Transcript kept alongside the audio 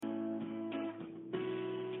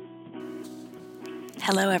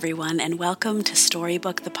Hello, everyone, and welcome to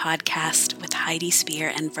Storybook the Podcast with Heidi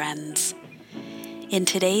Spear and friends. In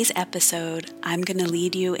today's episode, I'm going to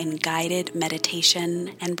lead you in guided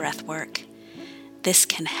meditation and breath work. This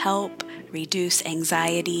can help reduce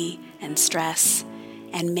anxiety and stress,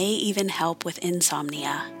 and may even help with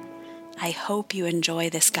insomnia. I hope you enjoy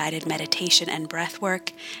this guided meditation and breath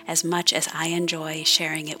work as much as I enjoy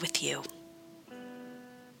sharing it with you.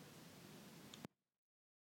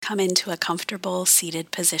 Come into a comfortable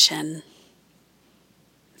seated position.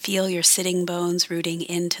 Feel your sitting bones rooting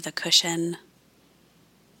into the cushion,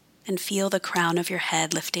 and feel the crown of your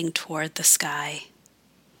head lifting toward the sky.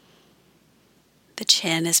 The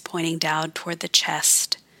chin is pointing down toward the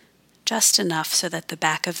chest, just enough so that the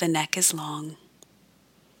back of the neck is long.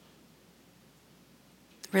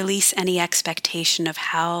 Release any expectation of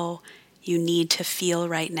how you need to feel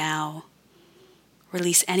right now.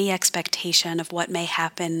 Release any expectation of what may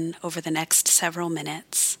happen over the next several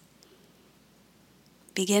minutes.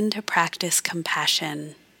 Begin to practice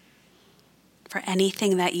compassion for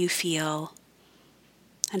anything that you feel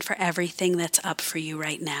and for everything that's up for you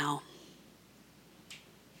right now.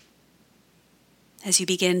 As you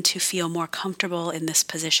begin to feel more comfortable in this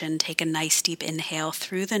position, take a nice deep inhale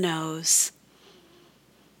through the nose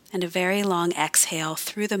and a very long exhale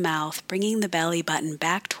through the mouth, bringing the belly button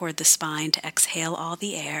back toward the spine to exhale all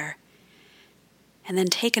the air. And then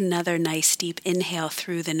take another nice deep inhale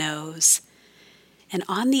through the nose. And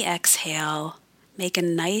on the exhale, make a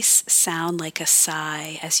nice sound like a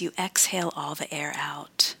sigh as you exhale all the air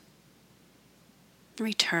out.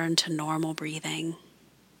 Return to normal breathing.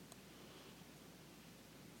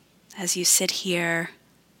 As you sit here,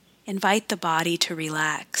 invite the body to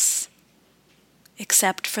relax,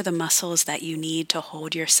 except for the muscles that you need to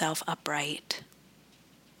hold yourself upright.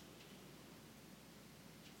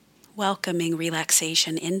 Welcoming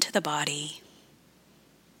relaxation into the body,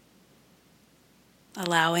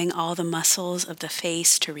 allowing all the muscles of the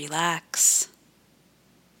face to relax,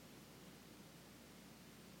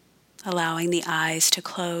 allowing the eyes to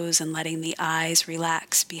close and letting the eyes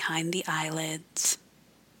relax behind the eyelids.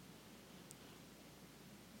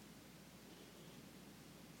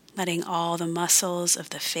 Letting all the muscles of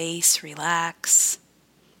the face relax.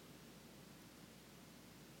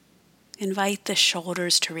 Invite the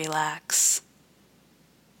shoulders to relax,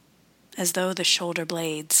 as though the shoulder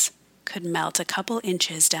blades could melt a couple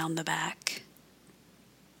inches down the back.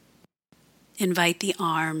 Invite the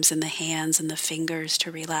arms and the hands and the fingers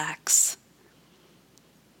to relax.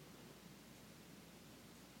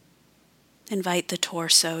 Invite the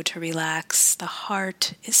torso to relax. The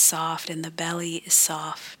heart is soft and the belly is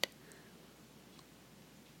soft.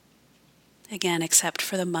 Again, except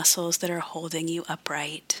for the muscles that are holding you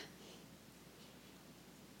upright.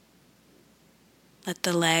 Let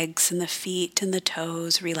the legs and the feet and the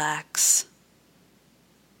toes relax.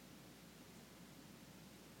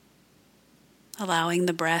 Allowing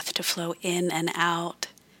the breath to flow in and out.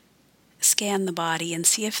 Scan the body and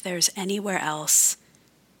see if there's anywhere else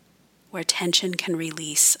where tension can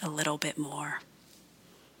release a little bit more.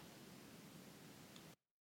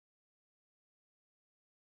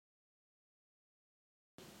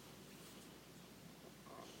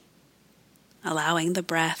 Allowing the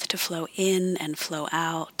breath to flow in and flow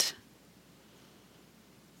out.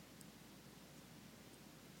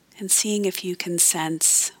 And seeing if you can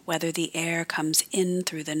sense whether the air comes in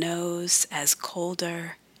through the nose as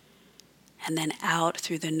colder and then out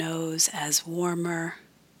through the nose as warmer,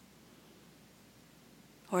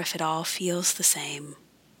 or if it all feels the same.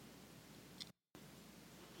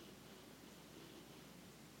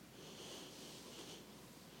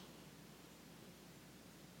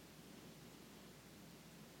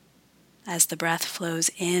 As the breath flows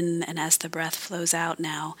in and as the breath flows out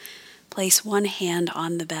now, place one hand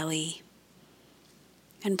on the belly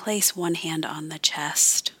and place one hand on the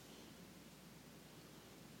chest.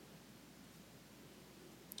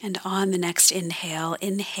 And on the next inhale,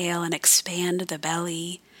 inhale and expand the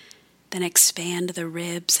belly, then expand the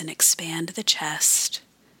ribs and expand the chest.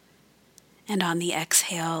 And on the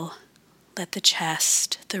exhale, let the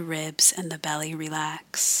chest, the ribs, and the belly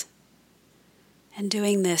relax. And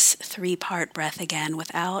doing this 3-part breath again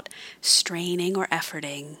without straining or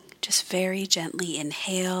efforting, just very gently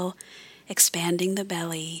inhale, expanding the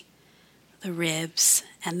belly, the ribs,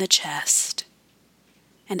 and the chest.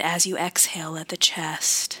 And as you exhale, let the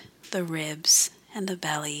chest, the ribs, and the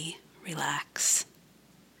belly relax.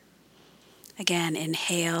 Again,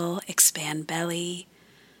 inhale, expand belly,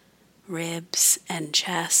 ribs, and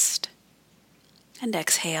chest. And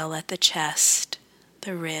exhale, let the chest,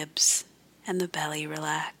 the ribs, and the belly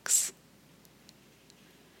relax.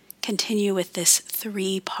 Continue with this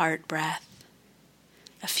 3-part breath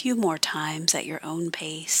a few more times at your own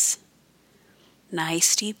pace.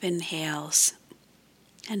 Nice deep inhales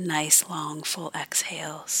and nice long full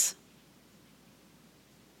exhales.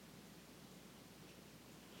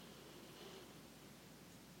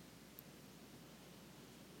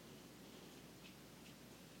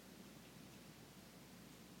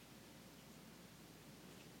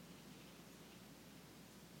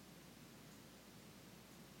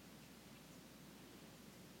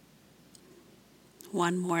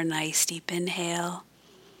 One more nice deep inhale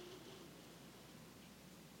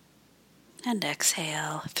and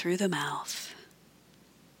exhale through the mouth.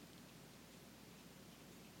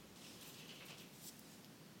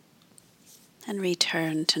 And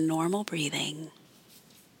return to normal breathing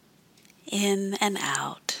in and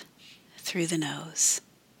out through the nose.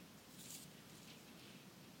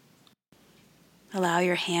 Allow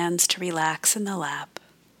your hands to relax in the lap.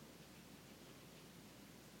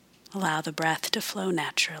 Allow the breath to flow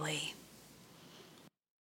naturally.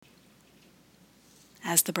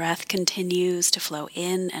 As the breath continues to flow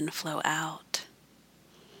in and flow out,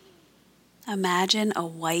 imagine a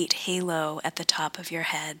white halo at the top of your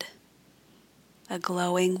head, a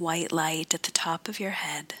glowing white light at the top of your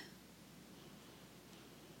head.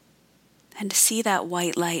 And see that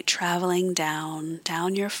white light traveling down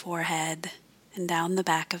your forehead and down the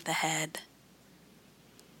back of the head,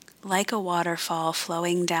 like a waterfall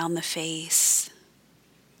flowing down the face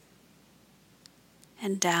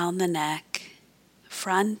and down the neck,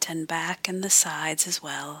 front and back and the sides as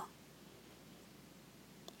well.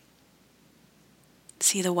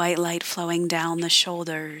 See the white light flowing down the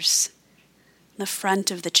shoulders, the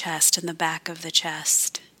front of the chest and the back of the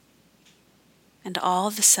chest, and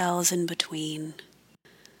all the cells in between.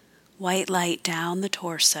 White light down the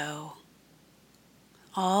torso,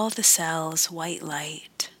 all the cells, white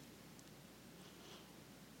light.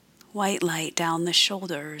 White light down the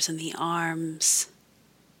shoulders and the arms,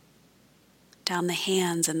 down the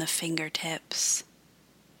hands and the fingertips.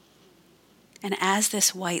 And as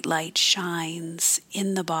this white light shines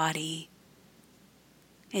in the body,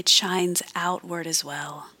 it shines outward as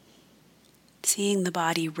well, seeing the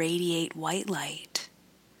body radiate white light.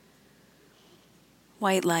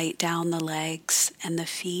 White light down the legs and the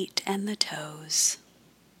feet and the toes.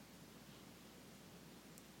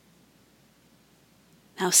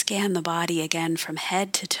 Now scan the body again from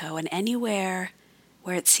head to toe, and anywhere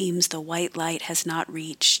where it seems the white light has not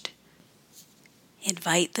reached,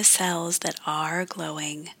 invite the cells that are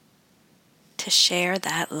glowing to share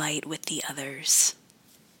that light with the others.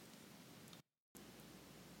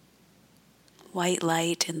 White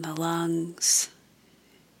light in the lungs,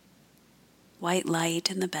 white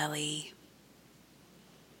light in the belly,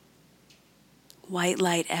 white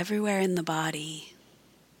light everywhere in the body,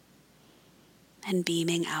 and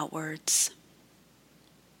beaming outwards.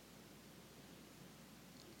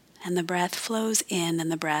 And the breath flows in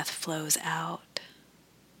and the breath flows out.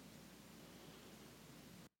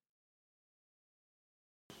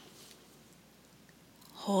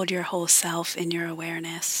 Hold your whole self in your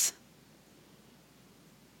awareness.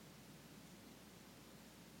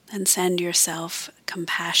 And send yourself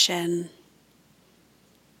compassion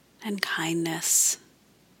and kindness.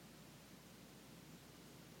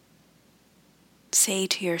 Say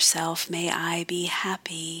to yourself, may I be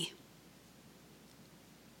happy.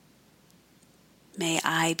 May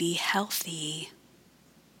I be healthy.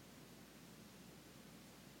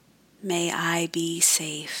 May I be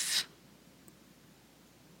safe.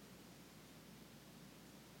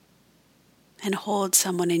 And hold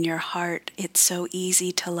someone in your heart it's so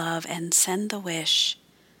easy to love, and send the wish,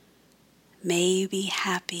 may you be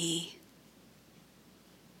happy.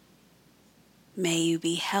 May you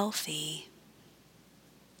be healthy.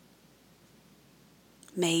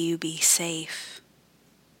 May you be safe.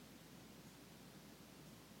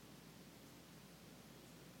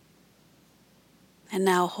 And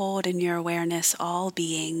now hold in your awareness all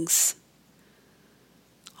beings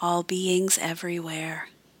everywhere.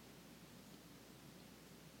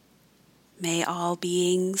 May all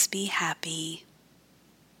beings be happy.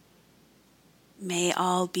 May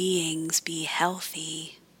all beings be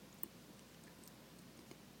healthy.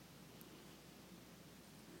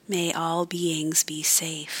 May all beings be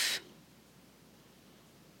safe.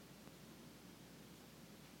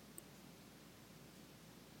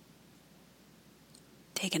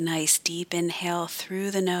 Take a nice deep inhale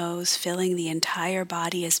through the nose, filling the entire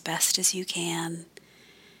body as best as you can.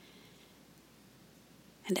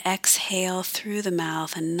 And exhale through the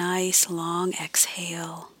mouth, a nice long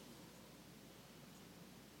exhale.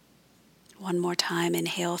 One more time,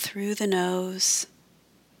 inhale through the nose.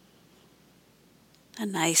 A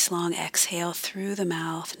nice long exhale through the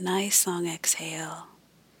mouth, nice long exhale.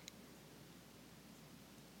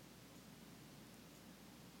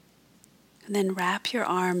 And then wrap your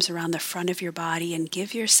arms around the front of your body and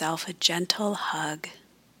give yourself a gentle hug.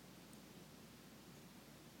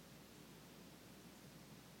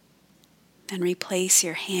 Then replace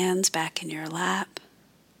your hands back in your lap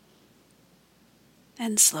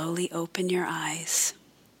and slowly open your eyes.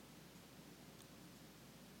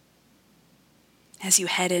 As you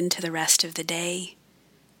head into the rest of the day,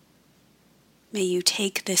 may you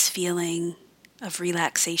take this feeling of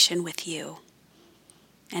relaxation with you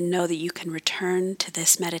and know that you can return to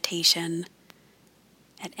this meditation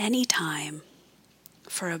at any time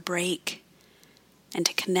for a break and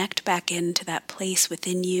to connect back into that place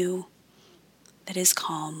within you that is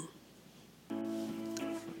calm.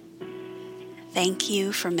 Thank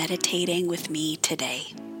you for meditating with me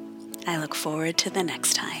today. I look forward to the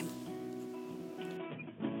next time.